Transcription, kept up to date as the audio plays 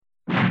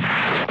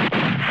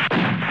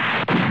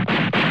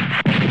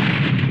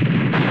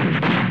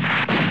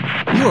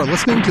You are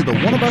listening to the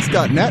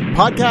OneOfUs.net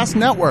podcast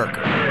network.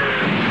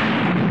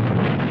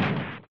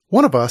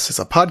 One of Us is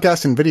a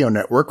podcast and video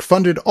network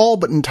funded all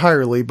but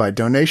entirely by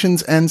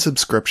donations and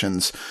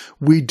subscriptions.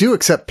 We do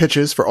accept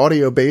pitches for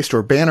audio-based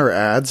or banner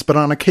ads, but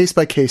on a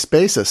case-by-case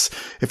basis.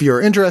 If you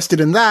are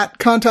interested in that,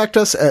 contact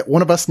us at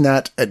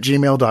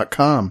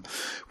oneofusnet@gmail.com.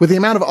 With the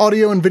amount of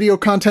audio and video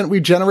content we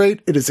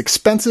generate, it is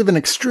expensive and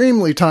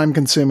extremely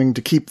time-consuming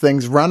to keep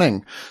things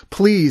running.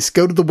 Please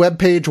go to the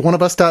webpage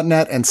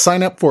oneofus.net and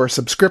sign up for a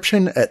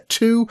subscription at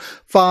 $2,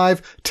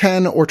 $5,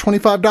 $10, or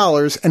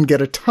 $25 and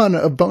get a ton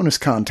of bonus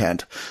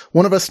content.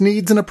 One of Us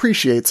needs and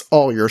appreciates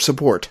all your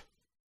support.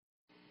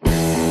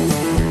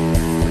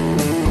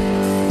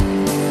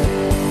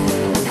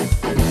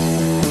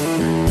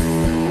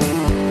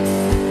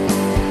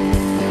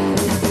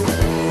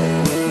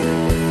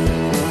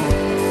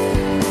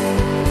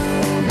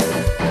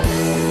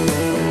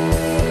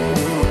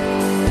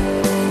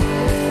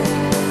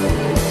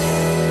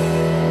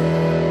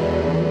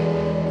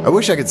 I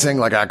wish I could sing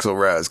like Axl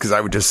Rose, because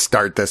I would just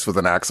start this with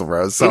an Axl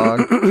Rose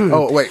song.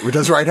 Oh, wait,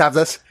 does Wright have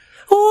this?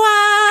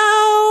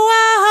 Whoa,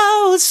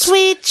 whoa,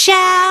 sweet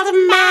child of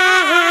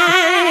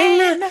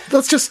mine.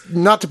 Let's just,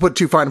 not to put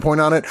too fine a point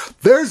on it,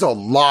 there's a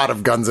lot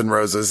of Guns N'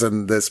 Roses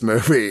in this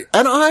movie,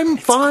 and I'm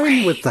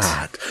fine with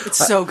that. It's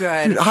so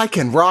good. I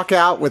can rock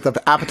out with an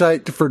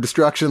Appetite for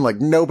Destruction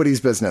like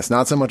nobody's business.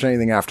 Not so much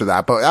anything after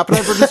that, but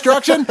Appetite for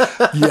Destruction,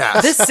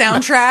 yes. This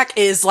soundtrack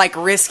is like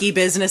risky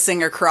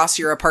businessing across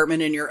your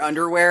apartment in your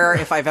underwear,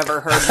 if I've ever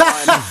heard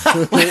one.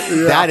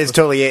 Yeah. That is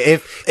totally it.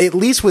 If, at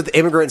least with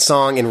Immigrant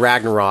Song and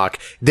Ragnarok,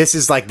 this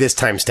is like this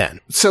times 10.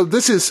 So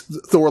this is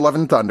Thor Love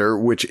and Thunder,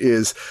 which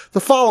is the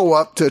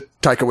follow-up to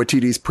Taika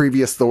Waititi's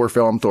previous Thor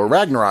film, Thor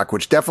Ragnarok,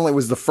 which definitely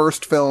was the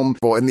first film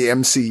in the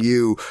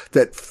MCU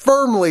that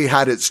firmly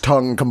had its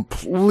tongue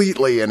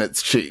completely in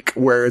its cheek,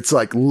 where it's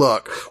like,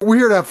 look, we're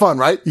here to have fun,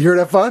 right? You here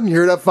to have fun? You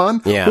here to have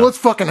fun? Yeah. Well, let's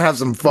fucking have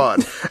some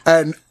fun.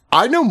 And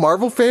I know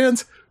Marvel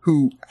fans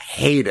who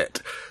hate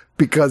it,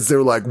 because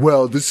they're like,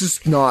 well, this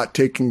is not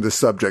taking the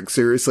subject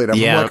seriously. And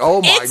I'm like,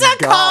 oh my God. It's a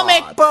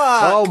comic book.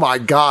 Oh my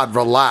God,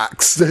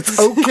 relax. It's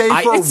okay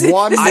for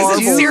one This Marvel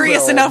isn't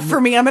serious film. enough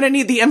for me. I'm going to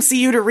need the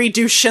MCU to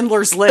redo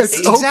Schindler's List.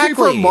 It's okay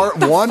for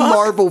one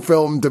Marvel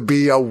film to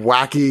be a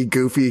wacky,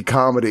 goofy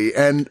comedy.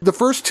 And the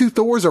first two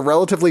Thors are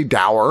relatively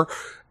dour.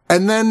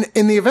 And then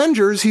in the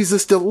Avengers, he's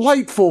this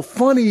delightful,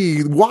 funny,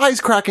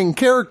 wisecracking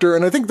character.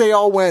 And I think they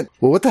all went,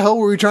 well, what the hell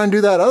were we trying to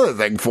do that other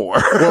thing for?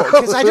 Well,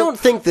 because I don't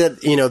think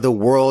that, the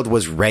world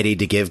was ready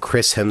to give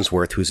Chris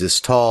Hemsworth, who's this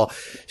tall,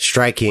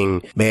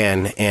 striking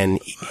man and,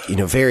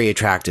 very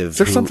attractive. Is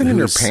there something in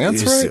your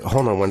pants, right?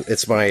 Hold on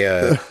it's my,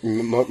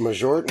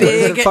 major?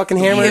 Big fucking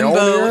hammer?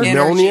 himbo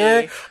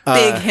Mjolnir?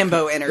 Big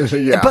himbo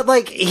energy. Yeah.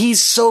 But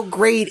he's so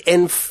great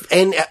and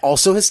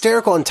also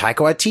hysterical. And Taika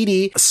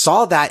Waititi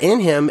saw that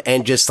in him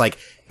and just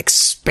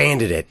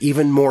expanded it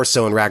even more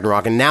so in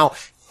Ragnarok. And now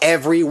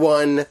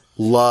everyone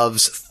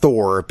loves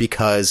Thor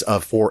because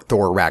of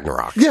Thor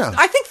Ragnarok. Yeah.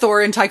 I think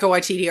Thor and Taika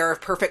Waititi are a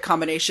perfect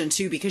combination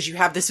too, because you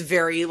have this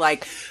very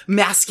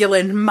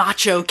masculine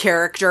macho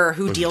character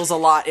who deals a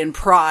lot in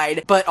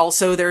pride, but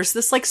also there's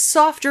this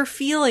softer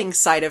feeling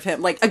side of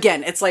him.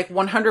 Again, it's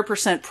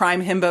 100%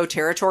 prime himbo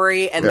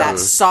territory, and that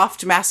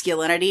soft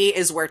masculinity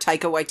is where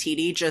Taika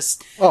Waititi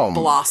just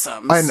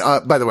blossoms.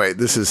 And by the way,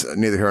 this is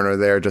neither here nor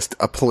there, just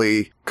a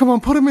plea. Come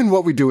on, put him in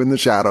What We Do in the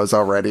Shadows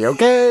already,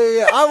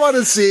 okay? I want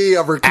to see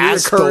a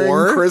recurring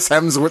Chris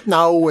Hemsworth.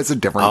 No, it's a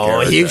different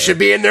character. Oh, he should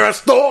be in there as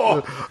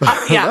Thor!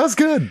 Yeah. That's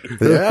good.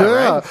 Yeah.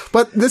 Right.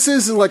 But this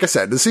is, like I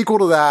said, the sequel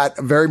to that,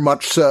 very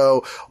much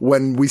so.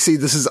 When we see,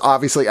 this is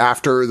obviously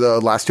after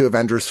the last two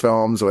Avengers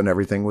films, when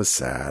everything was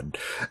sad.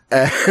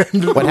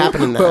 And what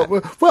happened in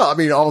that? Well, I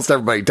mean, almost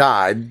everybody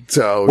died,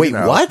 so. Wait,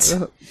 what?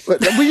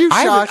 Were you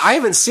shocked? I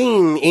haven't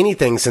seen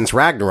anything since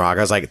Ragnarok.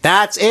 I was like,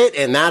 that's it,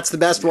 and that's the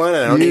best one,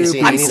 and I don't need to see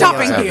I'm anything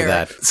stopping else after here.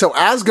 that. So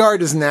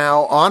Asgard is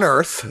now on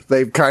Earth.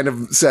 They've kind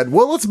of said,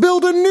 well, let's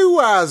build a new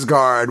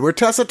Asgard, where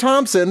Tessa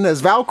Thompson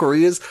as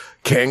Valkyrie is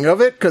king of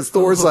it, because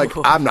Thor's like,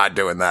 I'm not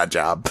doing that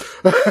job.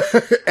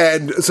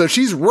 And so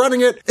she's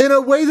running it in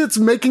a way that's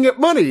making it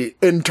money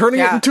and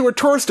turning it into a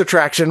tourist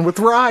attraction with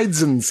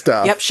rides and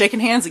stuff. Yep, shaking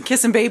hands and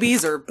kissing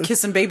babies, or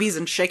kissing babies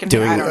and shaking hands.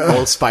 Doing I don't know.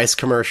 Old Spice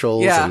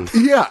commercials. Yeah. And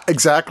Yeah,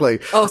 exactly.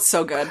 Oh, it's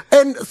so good.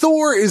 And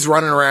Thor is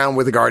running around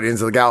with the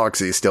Guardians of the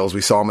Galaxy still, as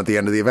we saw him at the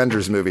end of the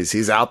Avengers movies.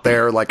 He's out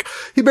there,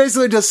 he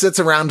basically just sits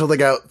around till they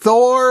go,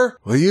 Thor,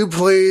 will you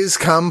please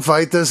come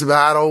fight this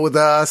battle with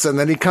us? And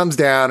then he comes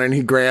down and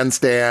he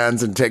grandstands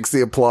and takes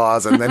the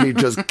applause, and then he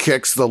just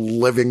kicks the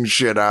living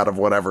shit out of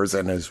whatever's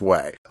in his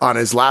way. On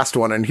his last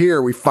one, and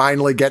here we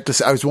finally get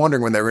to, I was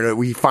wondering when they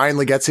were he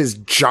finally gets his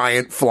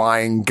giant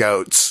flying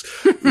goats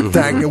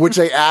thing, which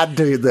they add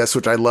to this,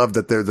 which I love,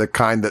 that they're the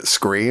kind that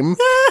scream,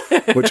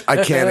 which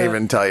I can't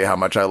even tell you how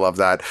much I love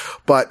that.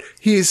 But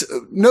he's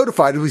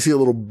notified, we see a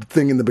little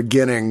thing in the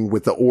beginning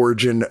with the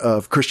origin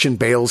of Christian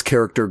Bale's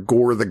character,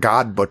 Gore the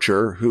God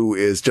Butcher, who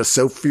is just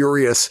so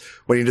furious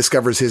when he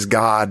discovers his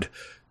god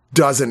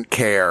doesn't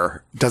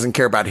care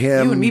about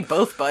him. You and me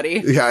both,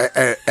 buddy.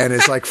 Yeah, and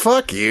it's like,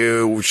 fuck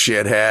you,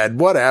 shithead,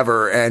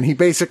 whatever. And he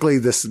basically,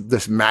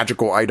 this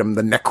magical item,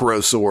 the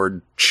Necro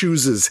Sword,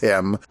 chooses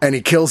him, and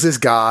he kills his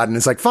god, and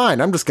is like,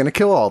 fine, I'm just gonna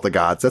kill all the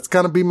gods. That's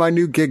gonna be my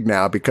new gig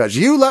now, because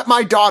you let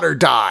my daughter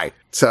die.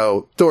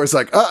 So Thor's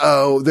like,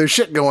 uh-oh, there's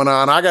shit going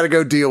on. I gotta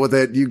go deal with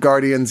it. You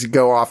Guardians, you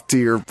go off to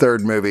your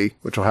third movie,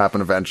 which will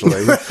happen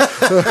eventually.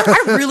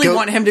 I really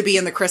want him to be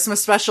in the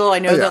Christmas special. I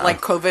know that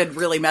like COVID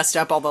really messed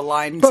up all the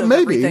lines of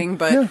everything,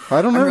 but yeah,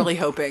 I don't know. I'm really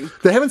hoping.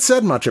 They haven't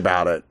said much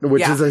about it,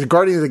 which is a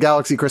Guardians of the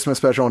Galaxy Christmas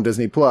special on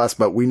Disney Plus,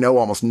 but we know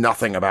almost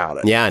nothing about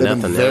it. Yeah, They've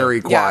nothing. been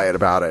very quiet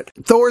about it.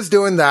 Thor's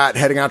doing that,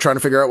 heading out trying to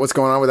figure out what's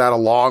going on with that,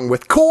 along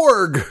with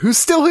Korg, who's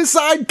still his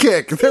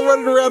sidekick. They're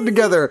running around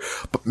together.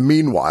 But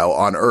meanwhile,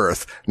 on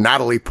Earth,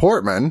 Natalie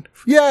Portman,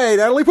 yay,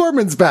 Natalie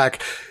Portman's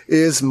back,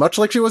 is, much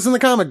like she was in the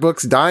comic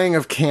books, dying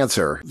of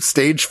cancer.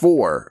 Stage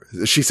 4.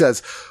 She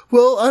says,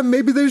 well,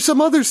 maybe there's some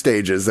other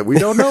stages that we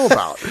don't know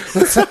about.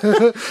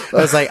 I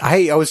was like,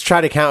 I was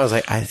trying to count. I was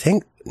like, I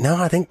think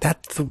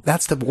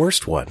that's the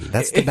worst one.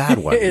 That's the bad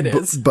one. It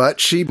is. But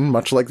she,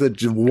 much like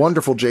the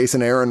wonderful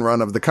Jason Aaron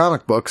run of the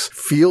comic books,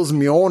 feels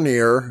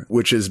Mjolnir,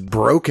 which is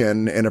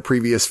broken in a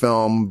previous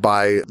film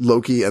by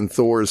Loki and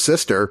Thor's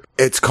sister.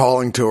 It's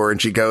calling to her,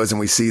 and she goes, and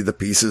we see the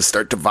pieces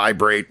start to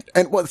vibrate.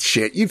 And what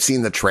shit, you've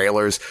seen the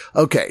trailers.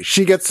 Okay,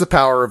 she gets the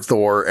power of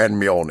Thor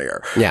and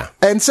Mjolnir. Yeah.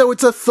 And so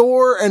it's a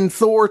Thor and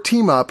Thor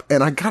team up,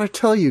 and I gotta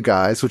tell you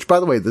guys, which by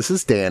the way, this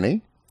is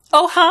Danny.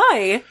 Oh,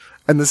 hi.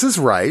 And this is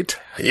Right.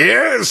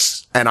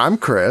 Yes. And I'm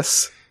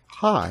Chris.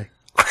 Hi.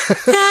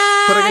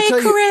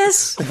 Hi,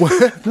 Chris.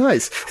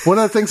 Nice. One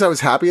of the things I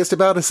was happiest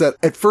about is that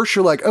at first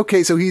you're like,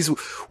 okay, so he's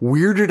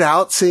weirded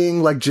out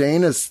seeing like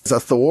Jane as a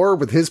Thor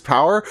with his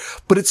power,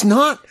 but it's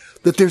not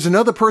that there's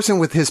another person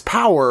with his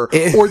power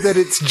or that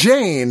it's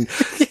Jane.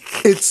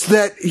 It's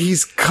that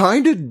he's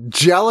kind of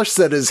jealous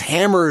that his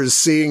hammer is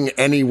seeing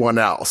anyone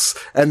else.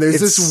 And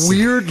there's this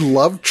weird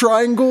love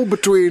triangle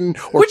between,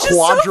 or Which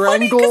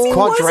quadrangle. Is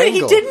so funny,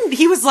 he didn't.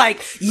 He was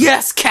like,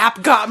 yes,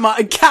 Cap got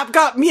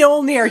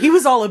Mjolnir. He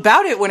was all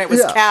about it when it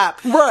was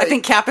Cap. Right. I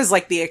think Cap is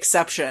like the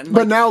exception.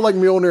 But now, like,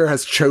 Mjolnir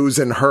has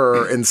chosen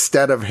her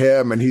instead of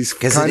him, and he's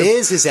because it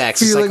is his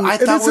ex. It's like, I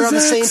thought we were on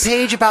the same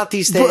page about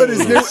these things. But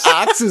his new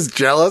ex is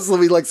jealous.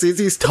 He like sees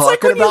he's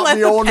talking about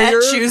Mjolnir. Mjolnir. Let the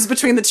pet choose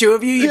between the two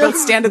of you. You both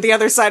stand at the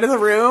other side of the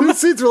room. The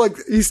scenes where like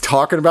he's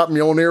talking about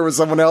Mjolnir with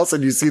someone else,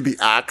 and you see the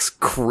axe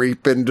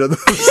creep into the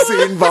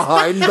scene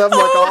behind them,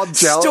 like all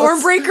jealous.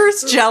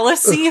 Stormbreaker's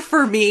jealousy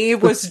for me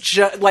was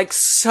just like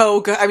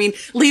so good. I mean,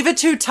 leave it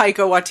to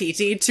Taika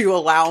Waititi to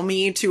allow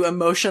me to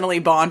emotionally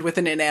bond with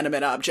an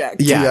inanimate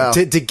object. Yeah.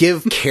 To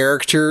give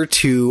character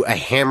to a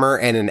hammer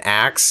and an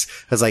axe,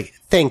 I was like,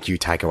 thank you,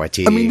 Taika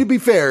Waititi. I mean, to be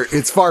fair,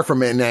 it's far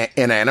from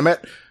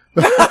inanimate.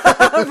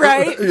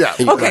 Right? Yeah.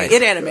 Okay,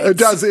 it animates.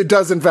 It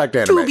does in fact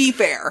animate. To be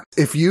fair.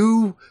 If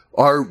you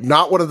are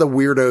not one of the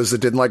weirdos that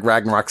didn't like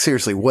Ragnarok,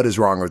 seriously, what is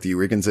wrong with you?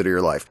 Reconsider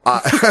your life.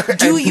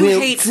 Do you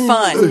hate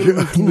fun?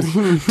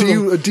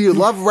 Do you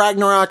love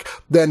Ragnarok?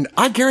 Then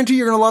I guarantee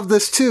you're going to love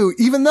this too,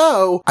 even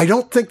though I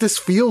don't think this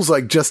feels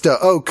like just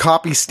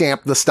copy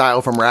stamp the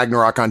style from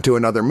Ragnarok onto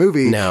another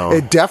movie. No.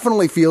 It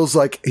definitely feels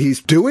like he's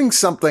doing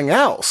something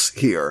else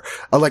here.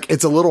 Like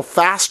it's a little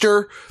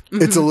faster.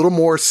 Mm-hmm. It's a little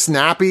more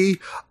snappy,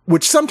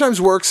 which sometimes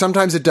works,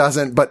 sometimes it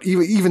doesn't. But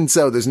even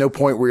so, there's no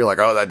point where you're like,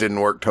 oh, that didn't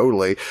work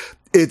totally.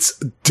 It's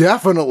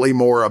definitely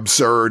more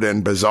absurd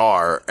and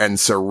bizarre and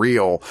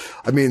surreal.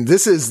 I mean,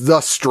 this is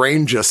the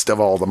strangest of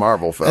all the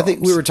Marvel films. I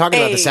think we were talking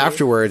about this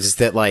afterwards, is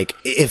that like,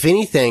 if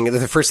anything,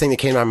 the first thing that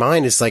came to my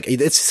mind is like,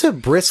 it's just a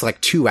brisk like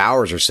 2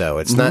 hours or so.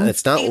 It's not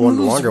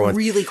one longer one.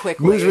 Really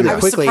quickly. I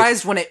was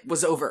surprised when it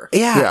was over.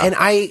 Yeah. And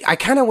I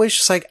kind of wish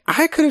it's like,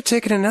 I could have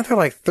taken another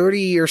like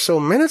 30 or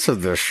so minutes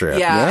of this shit.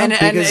 Yeah. And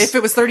if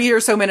it was 30 or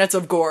so minutes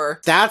of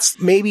gore.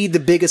 That's maybe the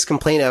biggest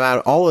complaint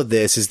about all of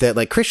this, is that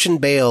like Christian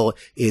Bale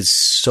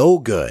is so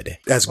good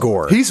as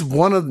Gore. He's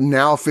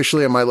now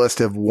officially on my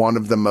list of one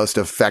of the most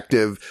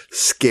effective,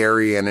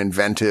 scary, and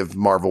inventive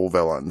Marvel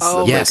villains.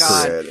 Oh my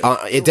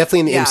God. It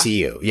definitely in the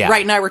MCU. Yeah.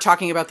 Wright and I were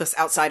talking about this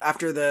outside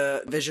after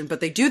the Vision, but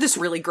they do this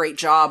really great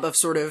job of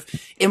sort of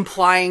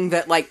implying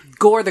that like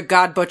Gore, the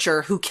God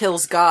Butcher who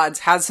kills gods,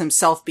 has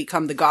himself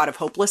become the god of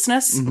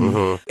hopelessness.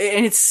 Mm-hmm.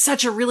 And it's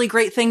such a really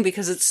great thing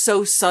because it's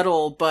so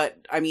subtle, but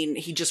I mean,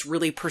 he just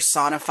really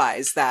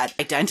personifies that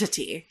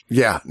identity.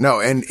 Yeah, no,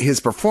 and his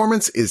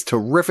performance is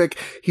terrific.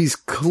 He's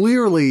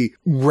clearly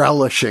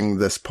relishing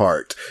this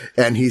part,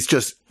 and he's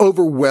just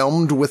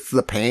overwhelmed with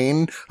the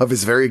pain of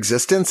his very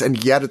existence,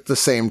 and yet at the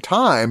same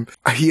time,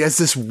 he has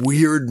this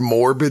weird,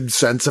 morbid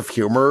sense of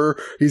humor.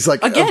 He's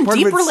like, again,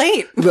 deep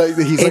relate.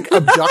 He's like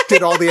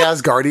abducted all the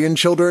Asgardian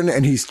children,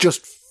 and he's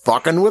just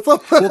fucking with them.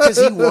 Well, because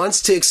he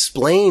wants to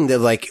explain that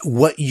like,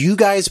 what you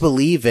guys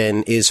believe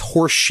in is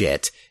horse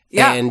shit.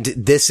 Yeah. And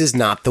this is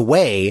not the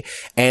way.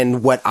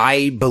 And what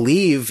I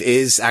believe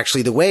is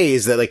actually the way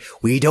is that like,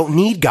 we don't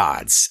need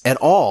gods at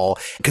all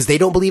because they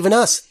don't believe in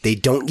us. They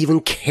don't even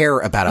care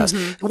about us.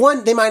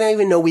 One, they might not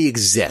even know we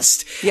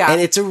exist. Yeah.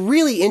 And it's a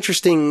really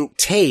interesting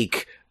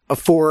take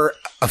for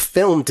a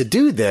film to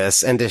do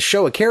this and to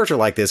show a character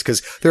like this,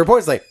 because there are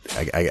points like,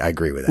 I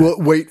agree with that.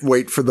 Well,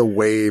 wait for the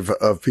wave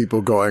of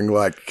people going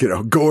like,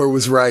 Gore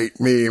was right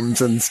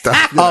memes and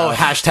stuff. Oh,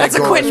 hashtag That's a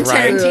Gore Quentin was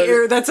right.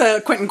 Tarantino. That's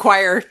a Quentin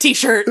Quire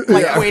t-shirt,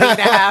 waiting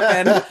to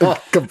happen.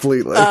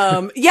 Completely.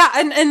 Yeah,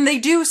 and they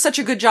do such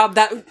a good job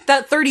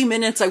that 30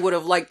 minutes I would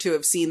have liked to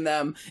have seen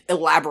them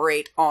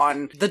elaborate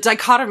on the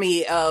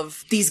dichotomy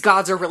of these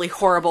gods are really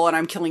horrible and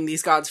I'm killing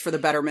these gods for the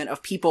betterment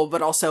of people,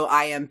 but also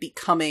I am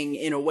becoming,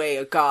 in a way,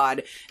 a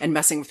god and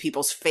messing with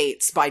people's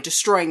fates by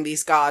destroying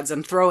these gods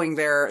and throwing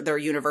their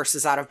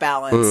universes out of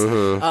balance.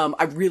 Mm-hmm.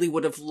 I really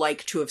would have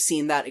liked to have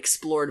seen that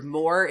explored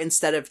more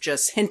instead of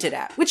just hinted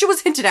at, which it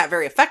was hinted at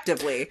very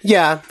effectively.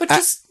 Yeah. But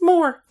just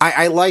more.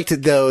 I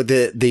liked, though,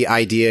 the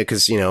idea,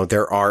 because, we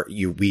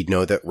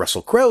know that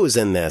Russell Crowe's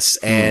in this,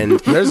 and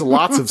there's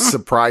lots of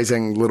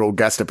surprising little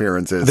guest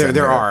appearances.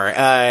 there are.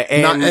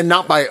 And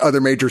not by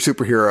other major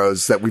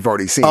superheroes that we've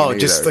already seen. Oh, either.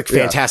 just like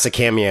fantastic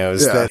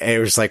cameos. Yeah. That it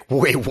was like,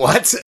 wait,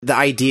 what? The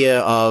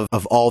idea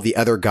of all the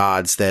other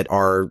gods that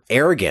are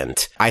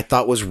arrogant, I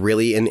thought was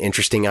really an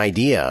interesting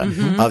idea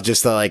of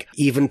just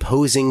even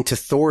posing to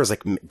Thor is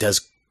like,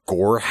 does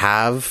Gore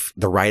have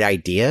the right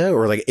idea,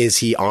 or is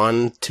he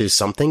on to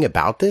something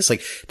about this?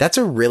 That's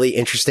a really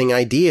interesting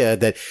idea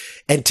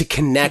and to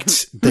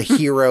connect the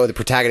hero, the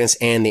protagonist,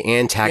 and the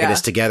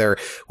antagonist together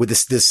with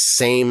this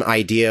same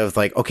idea of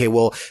okay,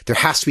 well, there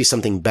has to be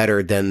something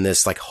better than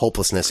this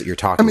hopelessness that you're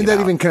talking about.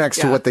 that even connects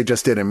to what they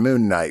just did in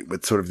Moon Knight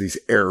with sort of these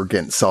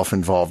arrogant,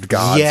 self-involved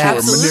gods who are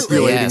Absolutely.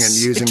 manipulating Yes.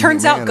 and using It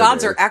turns out humanity.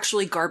 gods are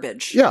actually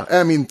garbage. Yeah,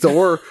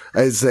 Thor,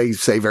 as they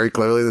say very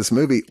clearly in this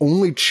movie,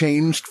 only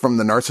changed from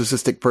the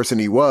narcissistic person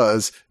he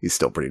was. He's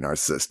still pretty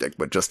narcissistic,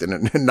 but just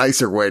in a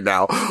nicer way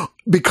now,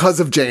 because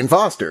of Jane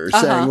Foster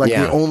saying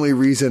the only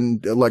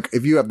reason,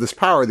 if you have this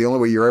power, the only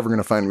way you're ever going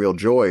to find real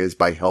joy is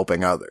by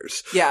helping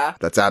others. Yeah.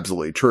 That's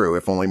absolutely true.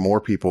 If only more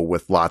people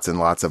with lots and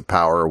lots of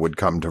power would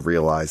come to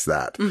realize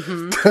that.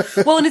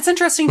 Well, and it's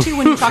interesting too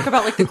when you talk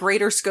about the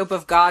greater scope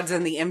of gods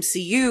in the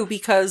MCU,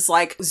 because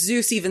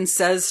Zeus even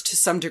says to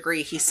some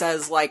degree, he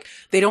says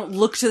they don't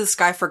look to the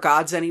sky for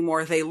gods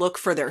anymore. They look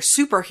for their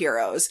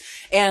superheroes.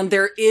 And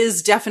there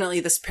is definitely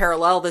this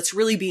parallel that's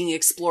really being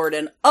explored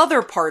in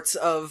other parts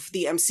of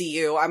the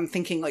MCU. I'm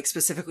thinking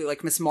specifically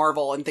Ms.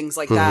 Marvel and things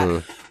like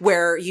that,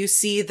 where you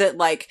see that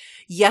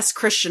yes,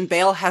 Christian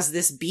Bale has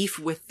this beef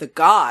with the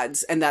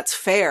gods, and that's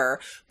fair,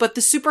 but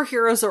the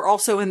superheroes are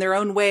also in their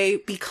own way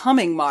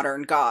becoming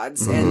modern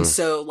gods. And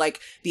so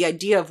the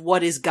idea of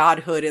what is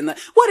godhood in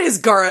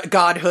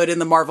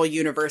the Marvel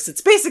universe,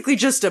 it's basically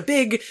just a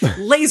big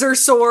laser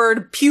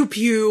sword pew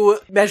pew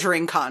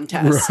measuring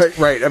contest.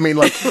 Right.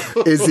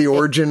 Is the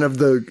origin of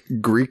the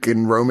Greek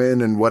and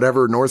Roman and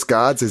whatever Norse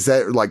gods, is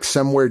that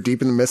somewhere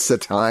deep in the mists of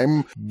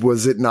time?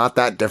 Was it not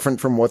that different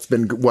from what's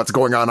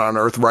going on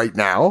Earth right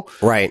now?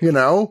 Right.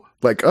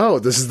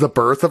 This is the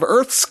birth of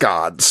Earth's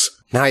gods.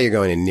 Now you're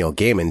going in Neil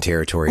Gaiman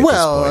territory.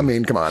 Well,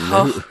 come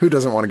on. Who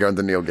doesn't want to go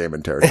into Neil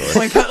Gaiman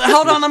territory?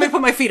 Hold on, let me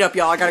put my feet up,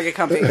 y'all. I gotta get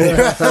comfy.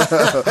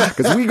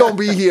 Because we gonna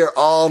be here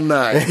all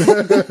night.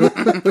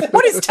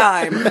 What is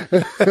time?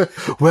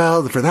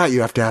 Well, for that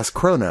you have to ask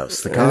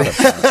Kronos, the god.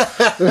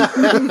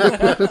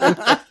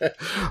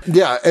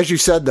 Yeah, as you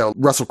said though,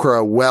 Russell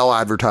Crowe, well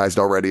advertised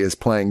already, is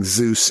playing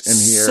Zeus in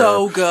here.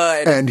 So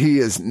good. And he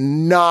is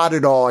not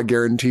at all, I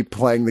guarantee,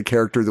 playing the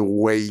character the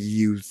way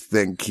you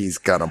think he's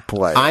gonna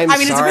play. It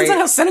depends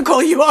on how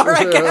cynical you are,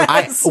 I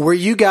guess. Were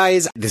you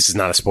guys, this is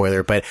not a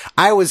spoiler, but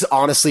I was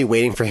honestly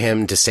waiting for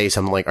him to say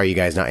something like, are you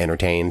guys not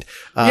entertained?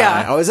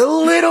 Yeah. I was a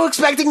little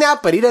expecting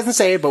that, but he doesn't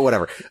say it, but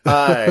whatever.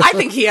 I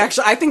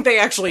think they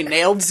actually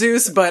nailed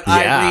Zeus, but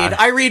Yeah.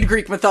 I read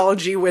Greek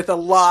mythology with a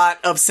lot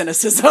of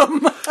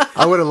cynicism.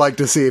 I would have liked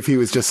to see if he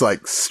was just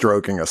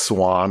stroking a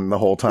swan the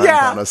whole time, Yeah.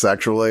 kind of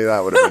sexually.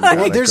 That would have been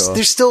kinda there's cool.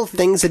 there's still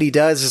things that he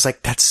does. It's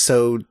that's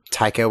so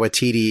Taika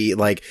Waititi,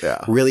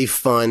 really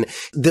fun.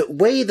 The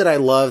way that I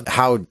love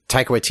how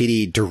Taika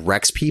Waititi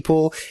directs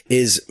people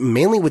is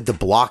mainly with the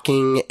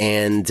blocking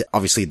and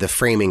obviously the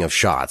framing of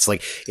shots.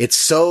 It's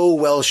so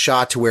well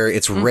shot to where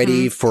it's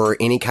ready for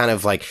any kind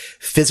of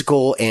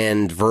physical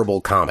and verbal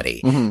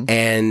comedy.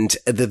 And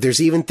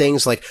there's even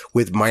things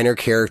with minor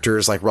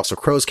characters like Russell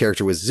Crowe's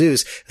character with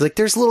Zeus.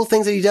 There's little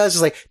things that he does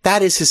is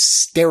that is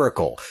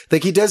hysterical.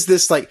 He does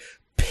this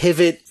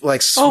pivot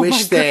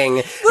swish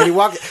thing and he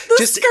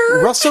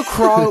Russell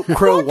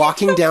Crowe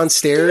walking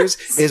downstairs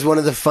is one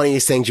of the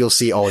funniest things you'll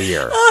see all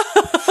year.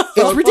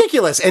 It's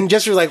ridiculous. And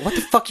just you're what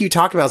the fuck are you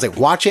talking about? It's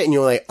watch it and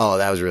you're oh,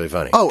 that was really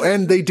funny. Oh,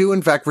 and they do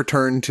in fact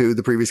return to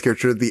the previous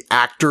character, the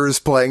actors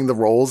playing the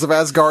roles of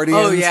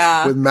Asgardians. Oh,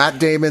 yeah. With Matt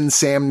Damon,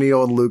 Sam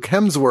Neill, and Luke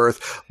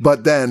Hemsworth.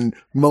 But then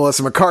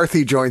Melissa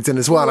McCarthy joins in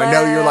as well. And I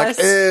know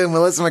you're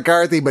Melissa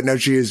McCarthy, but no,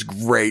 she is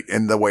great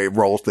in the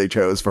roles they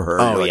chose for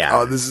her. Oh, You're yeah.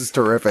 Oh, this is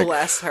terrific.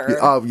 Bless her.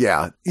 Oh,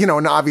 yeah.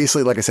 And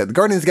obviously, like I said, the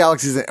Guardians of the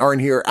Galaxy are in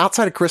here.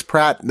 Outside of Chris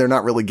Pratt, they're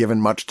not really given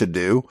much to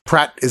do.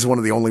 Pratt is one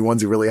of the only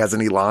ones who really has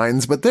any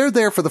lines, but they're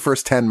there for the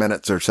first 10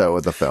 minutes or so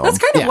of the film. That's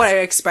kind of what I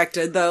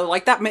expected, though.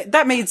 Like,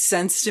 that made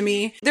sense to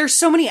me. There's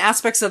so many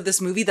aspects of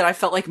this movie that I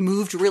felt like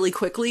moved really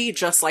quickly,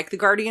 just like the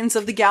Guardians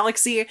of the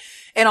Galaxy.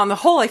 And on the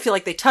whole, I feel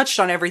like they touched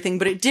on everything,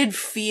 but it did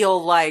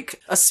feel like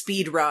a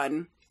speed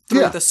run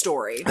through the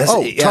story.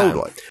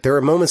 Totally. There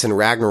are moments in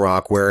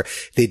Ragnarok where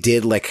they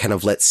did like kind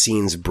of let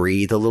scenes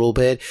breathe a little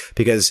bit,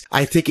 because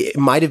I think it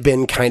might have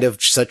been kind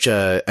of such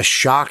a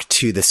shock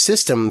to the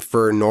system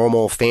for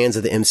normal fans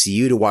of the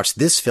MCU to watch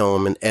this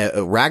film and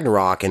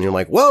Ragnarok, and you're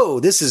like, whoa,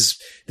 this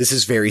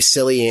is very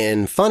silly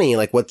and funny.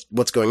 Like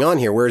what's going on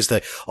here? Where's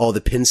all the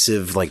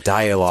pensive like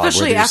dialogue?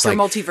 Especially after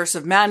Multiverse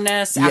of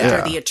Madness,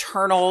 after the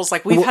Eternals.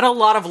 Like we've had a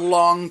lot of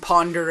long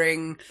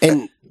pondering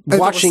and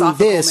watching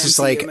this is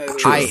like,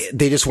 movies.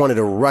 they just wanted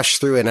to rush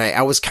through it. And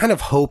I was kind of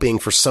hoping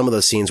for some of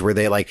those scenes where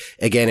they like,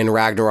 again, in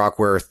Ragnarok,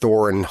 where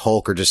Thor and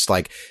Hulk are just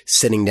like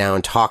sitting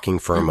down talking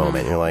for a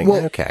moment. You're like,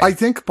 okay. I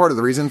think part of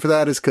the reason for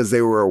that is because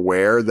they were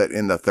aware that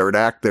in the third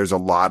act, there's a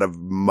lot of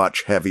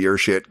much heavier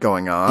shit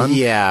going on.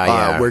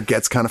 Where it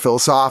gets kind of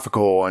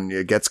philosophical and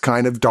it gets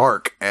kind of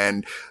dark.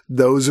 And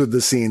those are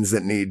the scenes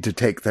that need to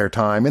take their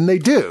time, and they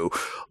do.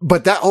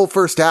 But that whole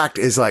first act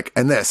is like,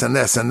 and this, and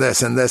this, and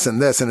this, and this, and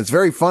this. And it's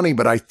very funny,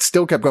 but I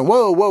still kept going,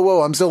 whoa, whoa,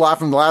 whoa. I'm still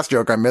laughing at the last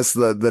joke. I missed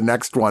the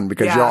next one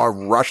because y'all are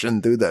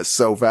rushing through this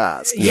so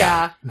fast.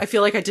 Yeah. I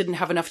feel like I didn't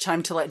have enough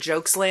time to let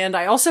jokes land.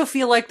 I also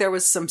feel like there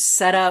was some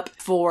setup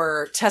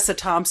for Tessa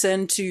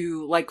Thompson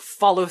to like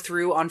follow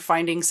through on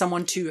finding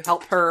someone to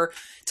help her,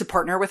 to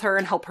partner with her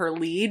and help her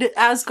lead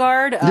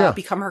Asgard,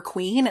 become her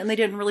queen. And they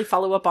didn't really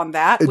follow up on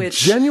that, It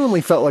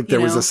genuinely felt like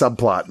there was a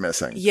subplot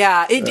missing.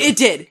 Yeah, it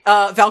did.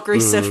 Valkyrie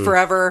Sif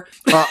forever.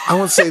 I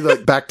want to say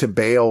that back to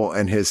Bale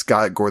and his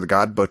god, Gore the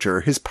God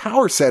Butcher, his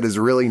power set is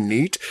really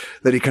neat,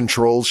 that he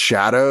controls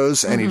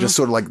shadows and he just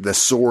sort of like the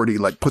sword, he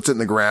like puts it in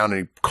the ground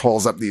and he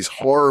calls up these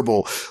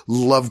horrible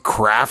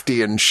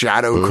Lovecraftian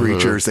shadow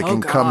creatures that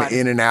can come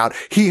in and out.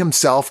 He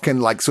himself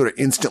can like sort of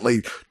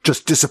instantly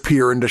just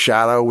disappear into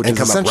shadow, which and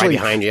is essentially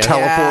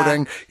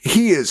teleporting.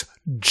 He is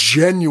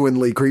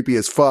genuinely creepy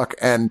as fuck,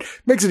 and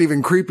makes it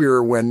even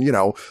creepier when, you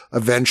know,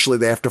 eventually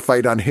they have to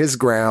fight on his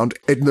ground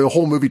and the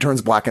whole movie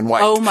turns black and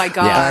white. Oh my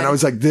God. And I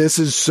was like, this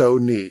is so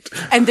neat.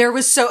 And there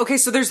was so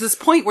there's this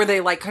point where they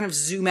like kind of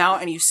zoom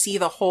out and you see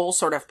the whole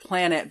sort of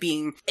planet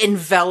being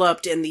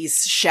enveloped in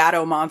these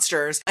shadow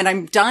monsters. And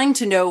I'm dying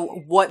to know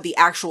what the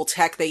actual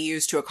tech they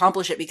use to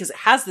accomplish it, because it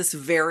has this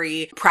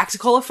very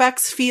practical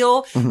effects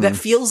feel that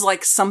feels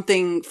like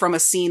something from a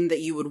scene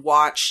that you would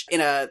watch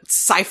in a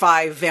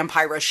sci-fi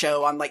vampira show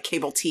on like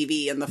cable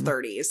TV in the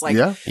 30s. Like,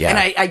 and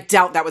I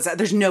doubt that was,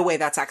 there's no way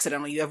that's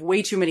accidental. You have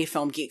way too many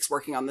film geeks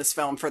working on this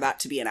film for that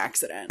to be an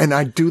accident. And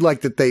I do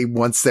like that they,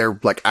 once they're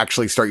like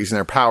actually start using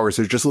their powers,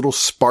 there's just little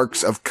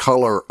sparks of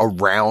color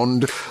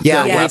around.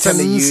 Yeah. Anytime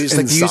they use,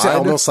 like, they use it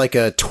almost like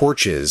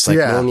torches, like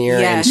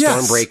Mjolnir and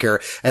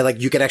Stormbreaker. And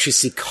like, you can actually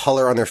see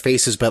color on their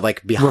faces, but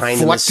like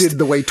behind them. Reflected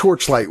the way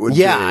Torchlight would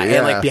be.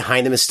 And like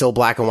behind them is still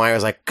black and white. I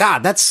was like,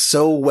 God, that's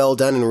so well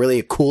done and really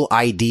a cool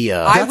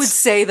idea. I would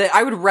say that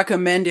I would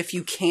recommend, if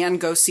you can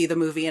go see the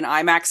movie in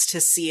IMAX, to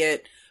see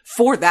it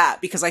for that,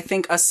 because I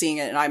think us seeing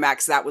it in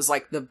IMAX, that was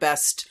like the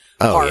best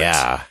part.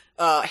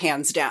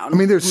 Hands down. I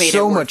mean, there's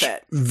so much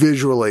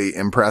visually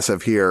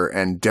impressive here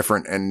and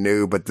different and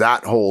new, but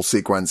that whole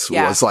sequence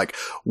was like,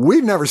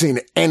 we've never seen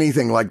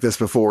anything like this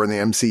before in the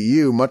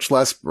MCU, much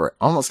less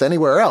almost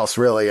anywhere else,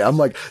 really. I'm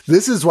like,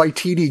 this is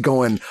Waititi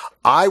going,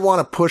 I want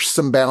to push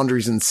some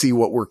boundaries and see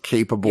what we're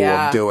capable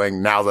of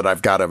doing now that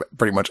I've got a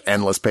pretty much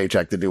endless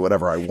paycheck to do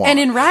whatever I want. And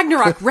in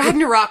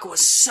Ragnarok was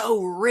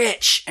so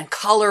rich and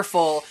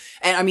colorful.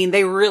 And I mean,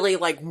 they really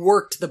like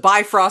worked the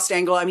Bifrost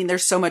angle. I mean,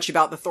 there's so much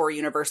about the Thor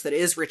universe that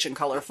is rich and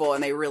colorful,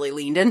 and they really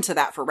leaned into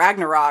that for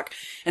Ragnarok.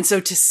 And so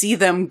to see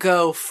them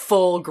go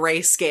full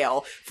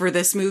grayscale for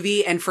this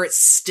movie and for it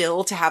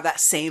still to have that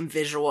same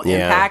visual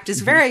impact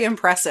is very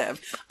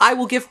impressive. I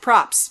will give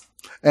props.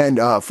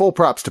 And full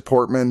props to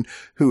Portman,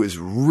 who is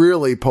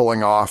really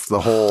pulling off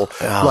the whole,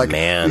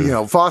 you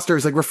know,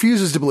 Foster's like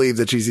refuses to believe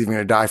that she's even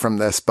going to die from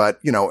this. But,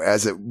 you know,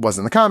 as it was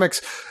in the comics,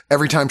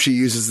 every time she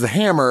uses the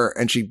hammer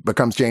and she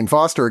becomes Jane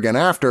Foster again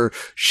after,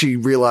 she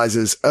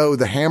realizes, oh,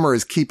 the hammer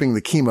is keeping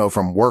the chemo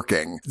from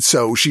working.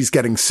 So she's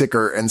getting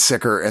sicker and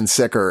sicker and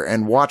sicker.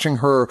 And watching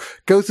her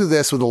go through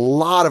this with a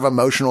lot of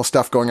emotional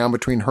stuff going on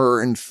between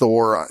her and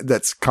Thor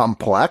that's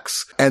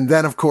complex. And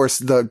then, of course,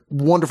 the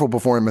wonderful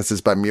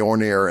performances by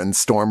Mjolnir and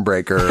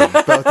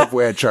Stormbreaker, both of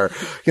which are,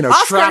 you know,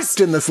 trapped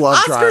in this love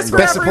triangle.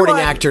 Best supporting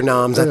actor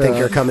noms, I think,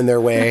 are coming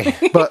their way.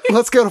 But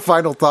let's go to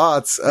final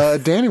thoughts.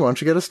 Danny, why don't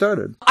you get us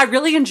started? I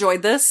really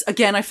enjoyed this.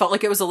 Again, I felt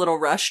like it was a little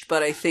rushed,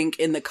 but I think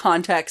in the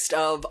context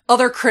of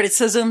other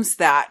criticisms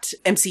that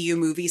MCU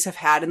movies have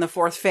had in the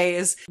fourth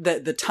phase,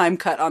 the time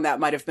cut on that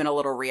might have been a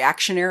little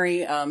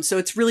reactionary. So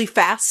it's really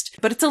fast,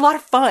 but it's a lot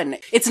of fun.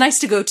 It's nice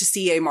to go to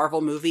see a Marvel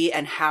movie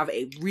and have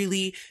a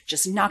really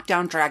just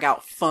knockdown, drag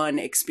out fun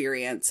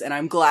experience. And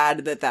I'm glad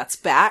glad that that's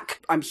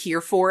back. I'm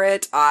here for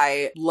it.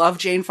 I love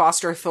Jane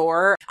Foster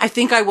Thor. I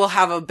think I will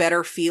have a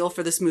better feel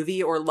for this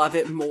movie or love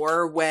it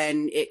more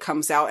when it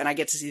comes out and I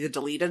get to see the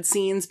deleted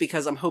scenes,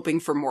 because I'm hoping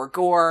for more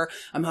gore.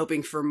 I'm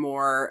hoping for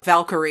more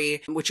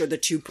Valkyrie, which are the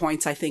 2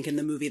 points I think in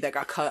the movie that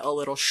got cut a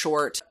little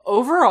short.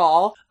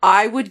 Overall,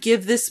 I would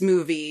give this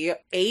movie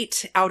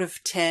 8 out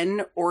of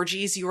 10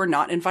 orgies you are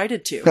not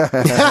invited to.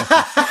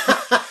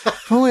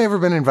 I've only ever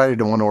been invited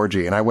to one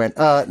orgy, and I went,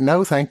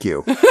 no, thank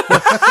you.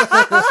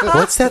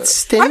 What's that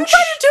stench? I'm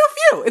invited to a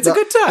few. It's a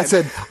good time. I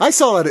said, I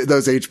saw it at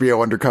those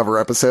HBO Undercover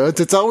episodes.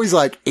 It's always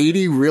like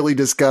 80 really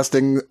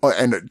disgusting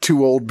and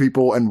 2 old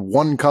people and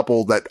 1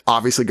 couple that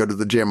obviously go to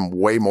the gym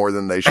way more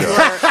than they should.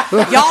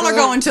 Y'all are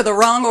going to the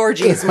wrong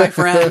orgies, my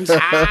friend.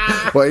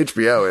 Well,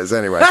 HBO is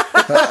anyway.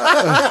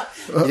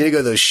 You need to go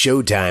to those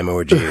Showtime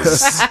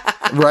orgies.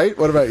 Right?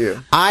 What about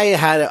you? I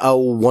had a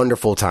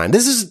wonderful time.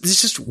 This is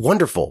just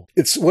wonderful.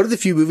 It's one of the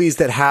few movies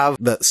that have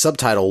the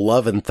subtitle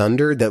Love and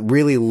Thunder that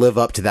really live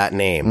up to that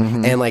name.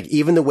 Mm-hmm. And like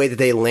even the way that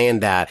they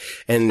land that,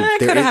 and I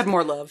could have had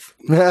more love.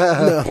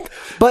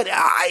 but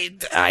I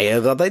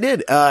thought they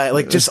did.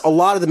 Like just a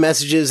lot of the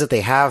messages that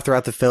they have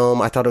throughout the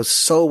film, I thought it was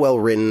so well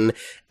written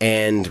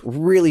and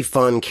really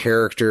fun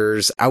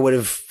characters. I would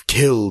have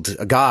killed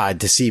a god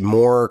to see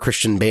more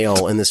Christian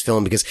Bale in this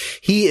film, because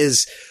he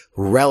is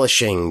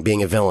relishing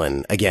being a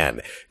villain again,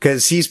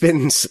 because he's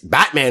been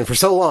Batman for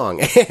so long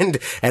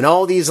and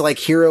all these like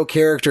hero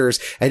characters,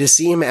 and to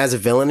see him as a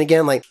villain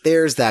again, like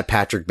there's that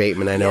Patrick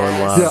Bateman I know and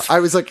love. Yeah,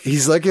 I was like,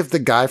 he's like if the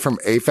guy from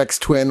Aphex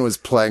Twin was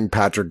playing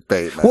Patrick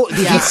Bateman. Well,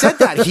 he said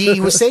that. He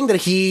was saying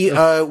that he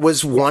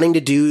was wanting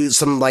to do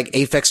some like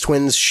Aphex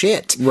Twins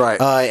shit. Right.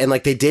 And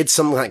like they did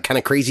some like kind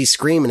of crazy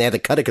scream and they had to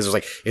cut it because it was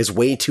like, it's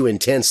way too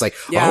intense. Like,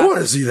 Yeah. I want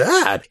to see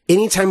that.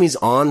 Anytime he's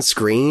on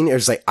screen,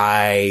 it's like,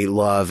 I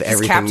love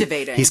everything.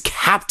 Captivating. He's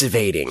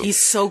captivating. He's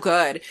so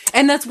good.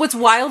 And that's what's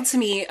wild to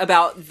me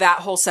about that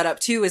whole setup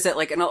too, is that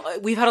like,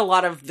 we've had a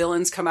lot of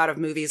villains come out of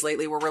movies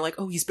lately where we're like,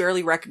 oh, he's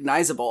barely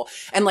recognizable.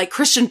 And like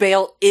Christian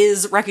Bale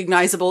is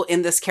recognizable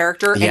in this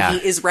character, Yeah. and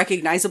he is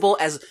recognizable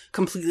as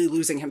completely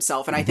losing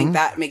himself. And I think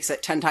that makes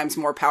it 10 times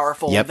more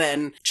powerful Yep.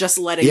 than just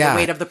letting Yeah. the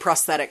weight of the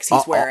prosthetics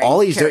he's wearing. All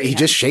he's doing, carry he him.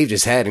 just shaved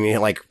his head and he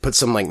like put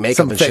some like makeup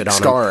Some and fake shit on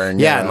scarring, him.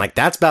 yeah. And like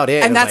that's about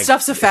it. and that like,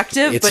 stuff's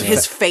effective, it's- but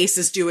his face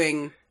is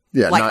doing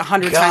Yeah, like not-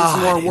 100 God,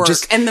 times more work.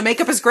 just- And the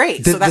makeup is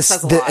great. So that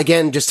says a lot.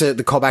 Again, just to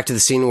call back to the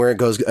scene where it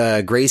goes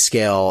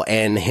grayscale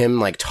and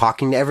him like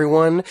talking to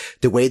everyone,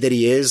 the way that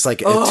he is, like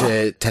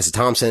to Tessa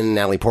Thompson,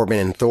 Natalie Portman,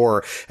 and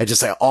Thor, and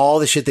just like all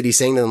the shit that he's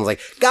saying to them, was like,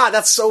 God,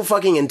 that's so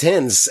fucking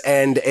intense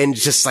and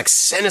just like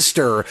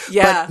sinister.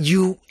 Yeah. But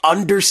you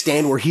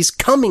understand where he's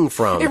coming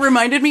from. It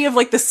reminded me of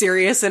like the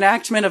serious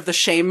enactment of the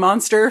shame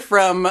monster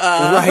from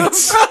Right.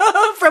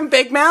 from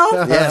Big Mouth.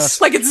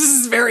 Yes. Like this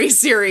is a very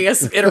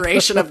serious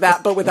iteration of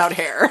that, but without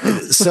hair.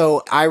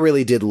 So I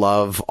really did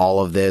love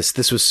all of this.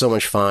 This was so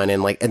much fun,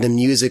 and the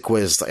music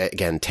was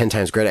again 10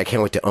 times great. I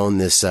can't wait to own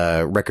this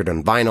record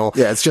on vinyl.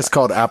 Yeah, it's just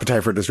called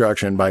Appetite for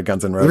Destruction by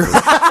Guns N' Roses.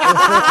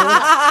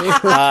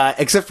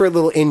 Except for a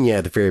little Enya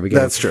at the very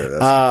beginning. That's true.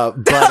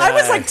 But I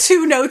was like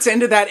 2 notes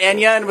into that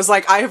Enya and was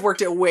like, I have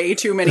worked at way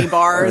too many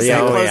bars Yeah,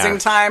 at oh, closing yeah.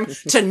 time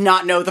to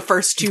not know the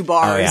first 2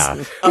 bars yeah.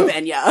 of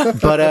Enya.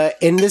 But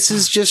and this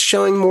is just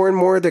showing more and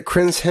more that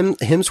Chris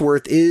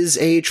Hemsworth is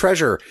a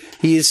treasure.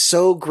 He is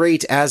so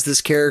great as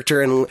this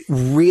character and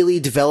really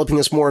developing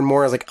us more and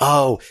more. I was like,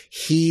 oh,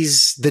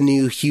 he's the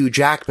new Hugh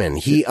Jackman.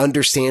 He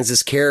understands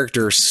this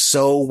character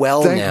so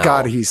well Thank now.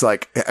 God he's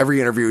like, every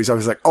interview he's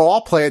always like, oh,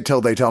 I'll play it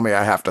till they tell me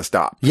I have to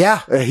stop.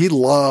 Yeah. He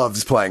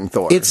loves playing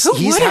Thor. He's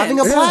wouldn't? having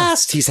a Yeah.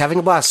 blast. He's having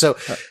a blast. So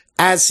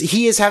as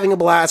he is having a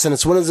blast, and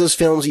it's one of those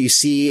films that you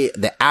see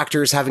the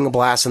actors having a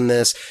blast in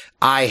this,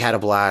 I had a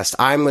blast.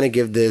 I'm going to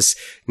give this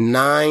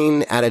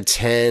 9 out of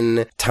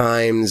 10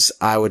 times.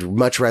 I would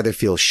much rather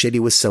feel shitty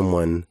with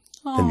someone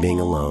than being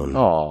alone.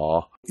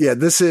 Aw. Yeah,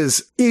 this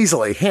is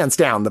easily, hands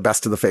down, the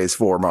best of the Phase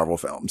 4 Marvel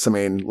films. I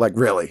mean, like,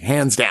 really,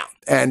 hands down.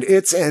 And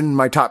it's in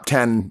my top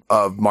 10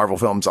 of Marvel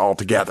films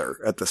altogether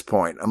at this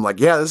point. I'm like,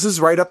 yeah, this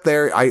is right up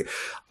there.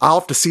 I'll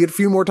have to see it a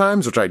few more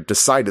times, which I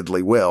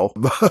decidedly will,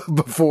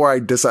 before I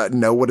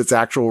know what its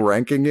actual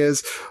ranking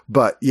is.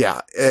 But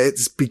yeah,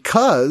 it's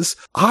because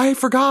I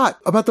forgot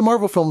about the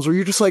Marvel films where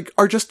you just like,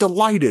 are just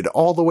delighted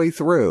all the way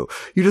through.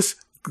 You just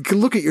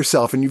can look at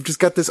yourself and you've just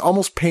got this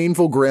almost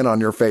painful grin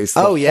on your face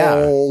the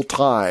whole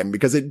time,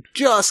 because it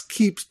just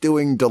keeps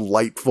doing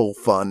delightful,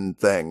 fun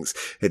things.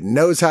 It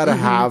knows how to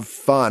have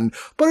fun,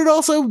 but it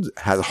also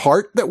has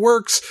heart that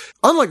works.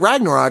 Unlike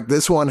Ragnarok,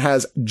 this one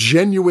has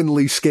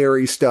genuinely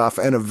scary stuff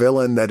and a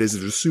villain that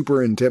is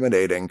super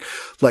intimidating.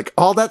 Like,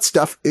 all that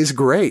stuff is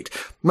great.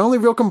 My only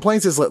real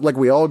complaints is, like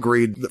we all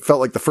agreed, that felt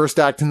like the first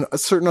act and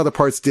certain other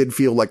parts did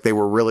feel like they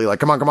were really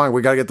like, come on,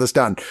 we gotta get this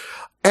done.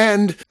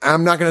 And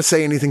I'm not going to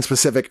say anything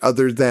specific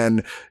other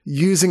than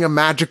using a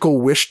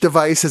magical wish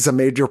device as a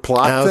major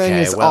plot thing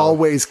is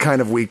always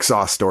kind of weak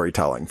sauce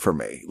storytelling for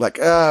me. Like,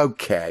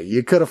 okay,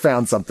 you could have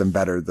found something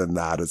better than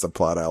that as a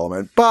plot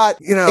element. But,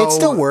 you know, it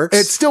still works.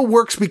 It still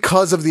works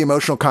because of the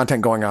emotional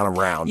content going on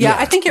around. Yeah,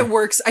 I think it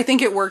works. I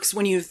think it works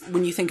when you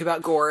think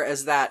about gore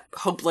as that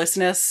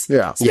hopelessness,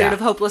 spirit of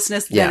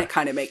hopelessness, then it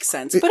kind of makes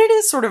sense. But it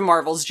is sort of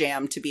Marvel's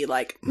jam to be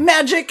like,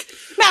 magic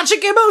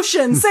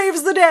emotion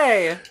saves the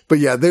day. But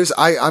yeah,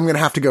 I'm going to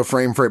have to go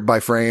frame by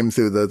frame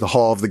through the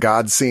Hall of the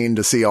Gods scene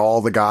to see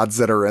all the gods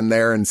that are in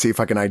there and see if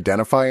I can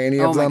identify any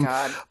of them.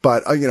 God.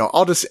 But,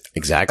 I'll just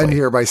end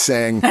here by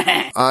saying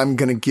I'm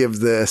going to give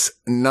this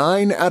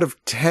 9 out of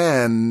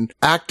 10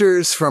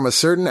 actors from a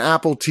certain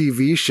Apple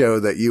TV show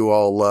that you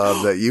all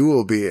love that you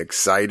will be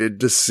excited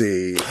to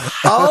see.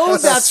 Oh,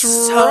 that's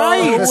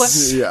right.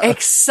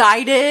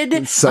 Excited.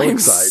 I'm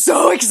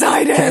so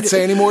excited. Can't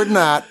say any more than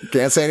that.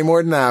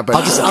 But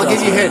I'll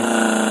give you a hint.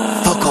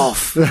 Fuck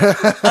off.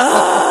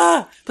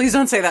 Please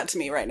don't say that to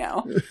me right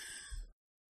now.